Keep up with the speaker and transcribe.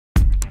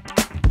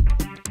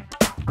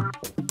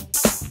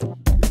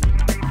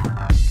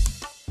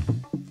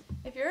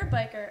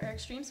biker or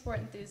extreme sport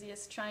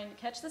enthusiast trying to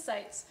catch the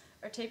sights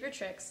or tape your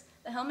tricks,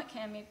 the helmet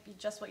can be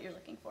just what you're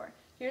looking for.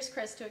 Here's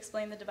Chris to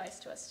explain the device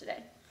to us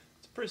today.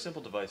 It's a pretty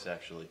simple device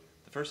actually.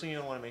 The first thing you're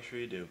going to want to make sure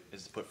you do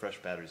is to put fresh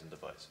batteries in the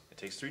device. It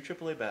takes 3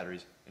 AAA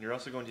batteries, and you're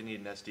also going to need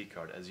an SD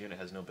card as the unit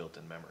has no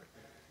built-in memory.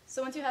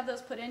 So once you have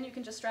those put in, you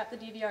can just strap the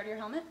DVR to your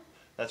helmet?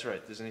 That's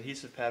right, there's an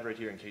adhesive pad right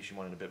here in case you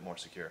want it a bit more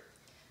secure.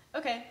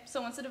 Okay,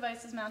 so once the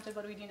device is mounted,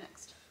 what do we do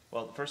next?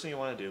 Well, the first thing you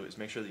want to do is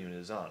make sure the unit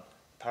is on.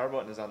 The power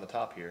button is on the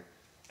top here,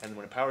 and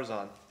when it powers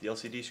on, the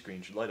LCD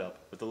screen should light up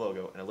with the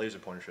logo and a laser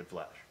pointer should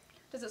flash.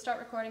 Does it start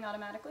recording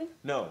automatically?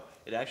 No,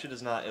 it actually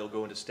does not. It'll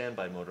go into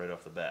standby mode right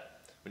off the bat.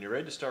 When you're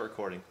ready to start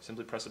recording,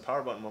 simply press the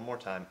power button one more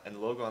time and the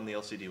logo on the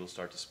LCD will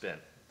start to spin.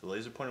 The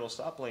laser pointer will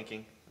stop blinking,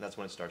 and that's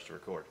when it starts to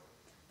record.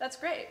 That's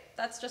great.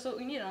 That's just what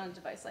we need on a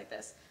device like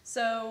this.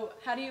 So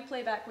how do you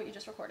play back what you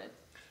just recorded?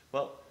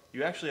 Well,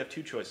 you actually have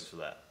 2 choices for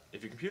that.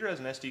 If your computer has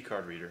an SD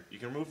card reader, you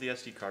can remove the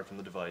SD card from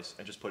the device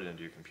and just put it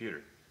into your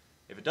computer.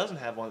 If it doesn't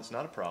have one, it's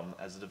not a problem,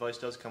 as the device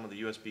does come with a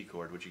USB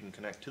cord which you can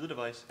connect to the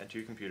device and to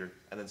your computer,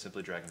 and then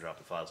simply drag and drop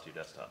the files to your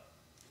desktop.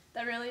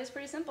 That really is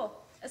pretty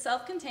simple. A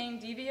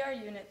self-contained DVR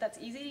unit that's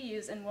easy to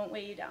use and won't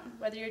weigh you down,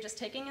 whether you're just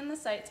taking in the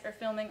sights or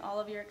filming all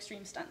of your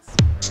extreme stunts.